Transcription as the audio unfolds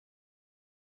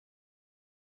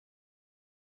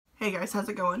Hey guys, how's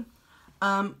it going?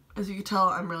 As you can tell,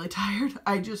 I'm really tired.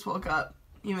 I just woke up.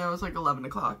 You know, it was like 11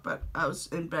 o'clock, but I was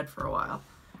in bed for a while.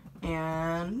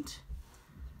 And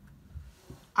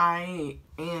I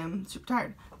am super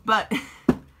tired. But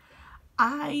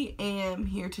I am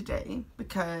here today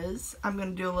because I'm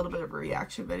going to do a little bit of a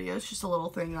reaction video. It's just a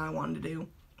little thing I wanted to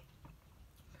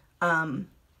do.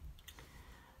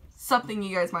 Something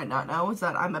you guys might not know is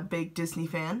that I'm a big Disney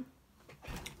fan.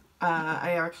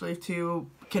 I actually have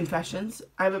two confessions.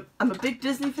 I'm a big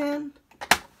Disney fan,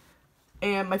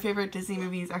 and my favorite Disney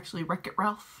movie is actually Wreck-It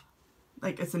Ralph.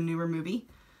 Like, it's a newer movie.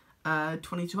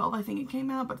 2012 I think it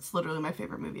came out, but it's literally my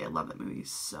favorite movie. I love that movie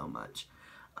so much.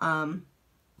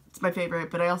 It's my favorite,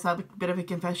 but I also have a bit of a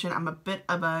confession. I'm a bit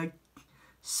of a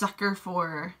sucker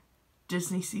for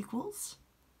Disney sequels.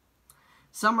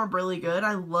 Some are really good.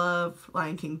 I love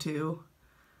Lion King 2.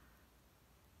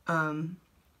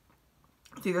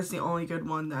 I think that's the only good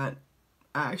one that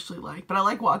I actually like. But I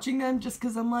like watching them just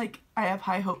because I'm like, I have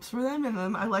high hopes for them, and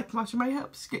then I like watching my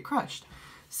hopes get crushed.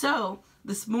 So,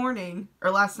 this morning,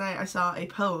 or last night, I saw a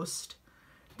post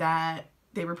that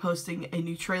they were posting a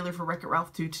new trailer for Wreck-It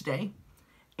Ralph 2 today.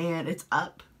 And it's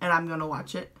up, and I'm going to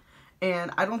watch it.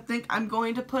 And I don't think I'm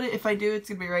going to put it, if I do, it's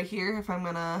going to be right here, if I'm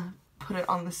going to put it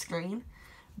on the screen.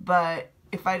 But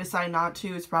if I decide not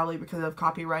to, it's probably because of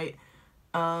copyright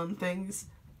things.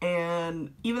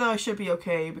 And even though I should be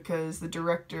okay because the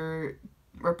director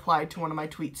replied to one of my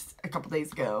tweets a couple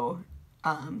days ago,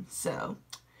 so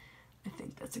I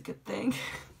think that's a good thing.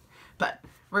 But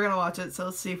we're gonna watch it, so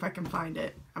let's see if I can find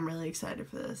it. I'm really excited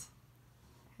for this.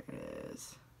 Here it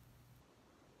is.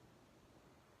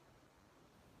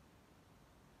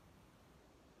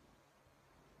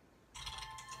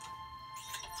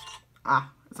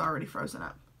 Ah, it's already frozen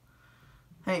up.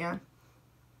 Hang on.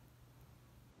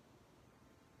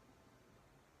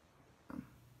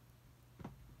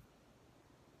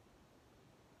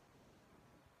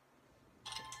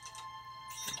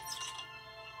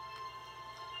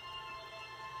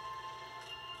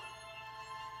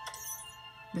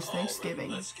 This Thanksgiving.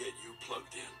 Right, let's get you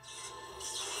plugged in.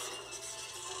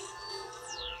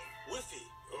 Wiffy,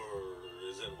 or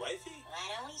is it wifey?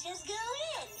 Why don't we just go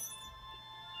in?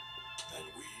 And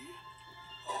we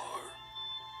are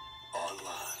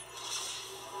online.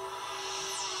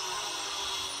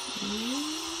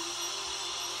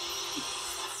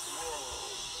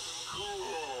 Whoa,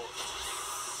 cool.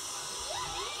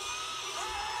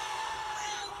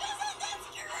 Isn't that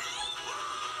great?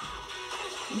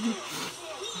 We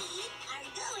are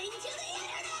going to the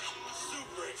internet.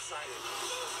 Super excited.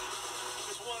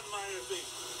 Just one minor thing.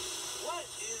 What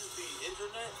is the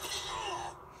internet?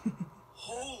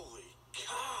 Holy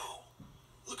cow.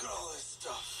 Look at all this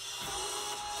stuff.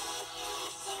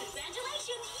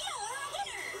 Congratulations, you're a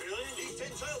winner. Really? These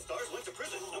 10 child stars went to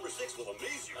prison. Number 6 will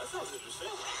amaze you. That sounds interesting.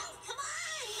 Come on.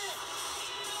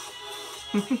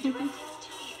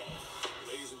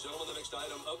 Ladies and gentlemen, the next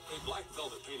item up, a black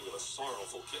velvet painting of a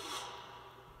sorrowful kitten.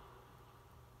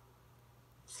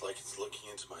 It's like it's looking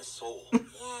into my soul. Yeah,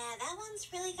 that one's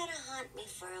really gonna haunt me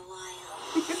for a while.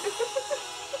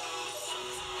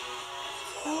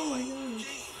 Oh my god.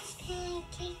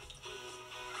 Pancake.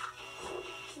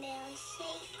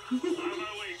 Milkshake. On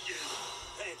my way, kid.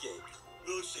 Pancake.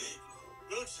 Milkshake.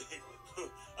 Milkshake.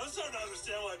 I'm starting to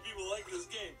understand why people like this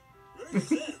game. Very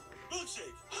zen.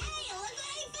 Milkshake. Hey, look what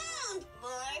I found.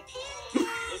 More pancakes.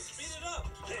 Let's speed it up.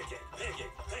 Pancake,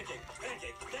 pancake, pancake,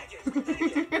 pancake, pancake,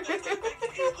 pancake, pancake, pancake.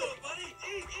 Eat, little buddy.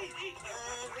 Eat.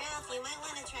 Ralph, you might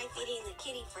want to try feeding the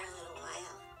kitty for a little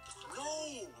while.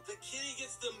 No, the kitty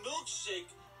gets the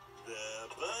milkshake. The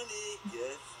bunny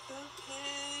gets the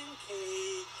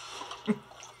pancake.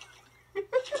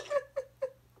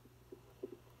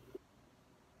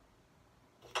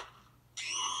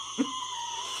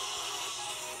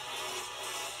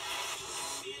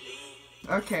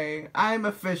 Okay, I'm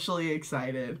officially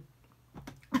excited.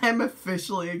 I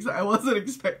wasn't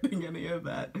expecting any of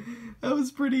that. That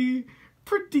was pretty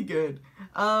good.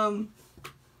 That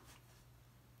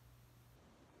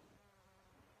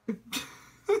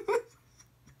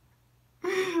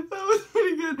was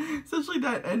pretty good, especially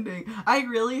that ending. I'm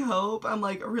really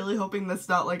hoping that's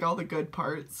not like all the good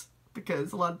parts,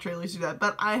 because a lot of trailers do that.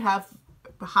 But I have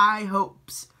high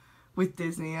hopes with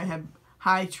Disney. I have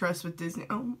high trust with Disney.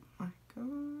 Oh my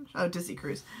gosh. Oh, Disney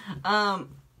Cruise. Oh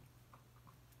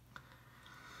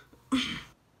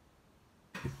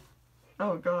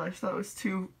gosh, that was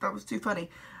too funny.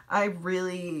 I'm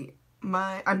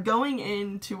going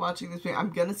into watching this movie.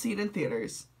 I'm gonna see it in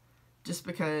theaters, just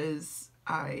because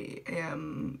I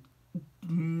am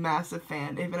massive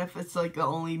fan, even if it's like the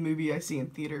only movie I see in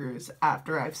theaters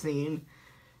after I've seen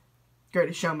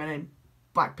Greatest Showman and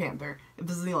Black Panther. If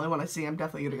this is the only one I see, I'm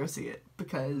definitely gonna go see it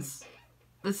because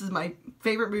this is my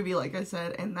favorite movie, like I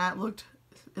said, and it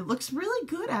looks really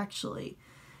good actually.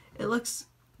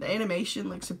 The animation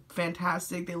looks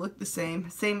fantastic. They look the same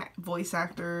voice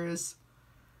actors.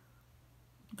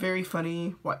 Very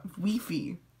funny.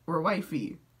 Wifey or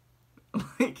wifey.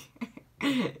 Like,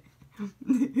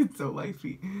 it's so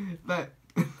wifey. That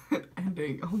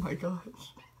ending, oh my gosh.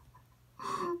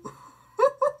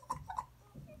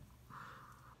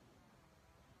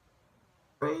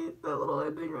 Right? That little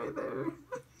ending right there.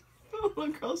 Little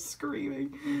girl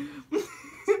screaming.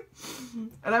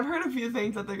 And I've heard a few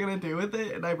things that they're gonna do with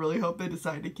it, and I really hope they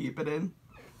decide to keep it in,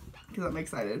 because I'm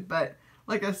excited. But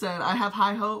like I said, I have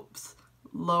high hopes,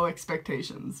 low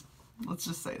expectations. Let's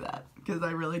just say that, because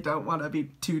I really don't want to be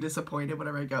too disappointed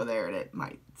whenever I go there and it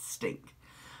might stink.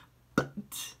 But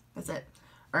that's it.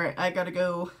 Alright, I gotta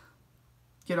go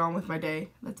get on with my day.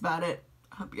 That's about it.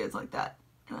 I hope you guys like that,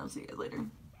 and I'll see you guys later.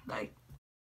 Bye.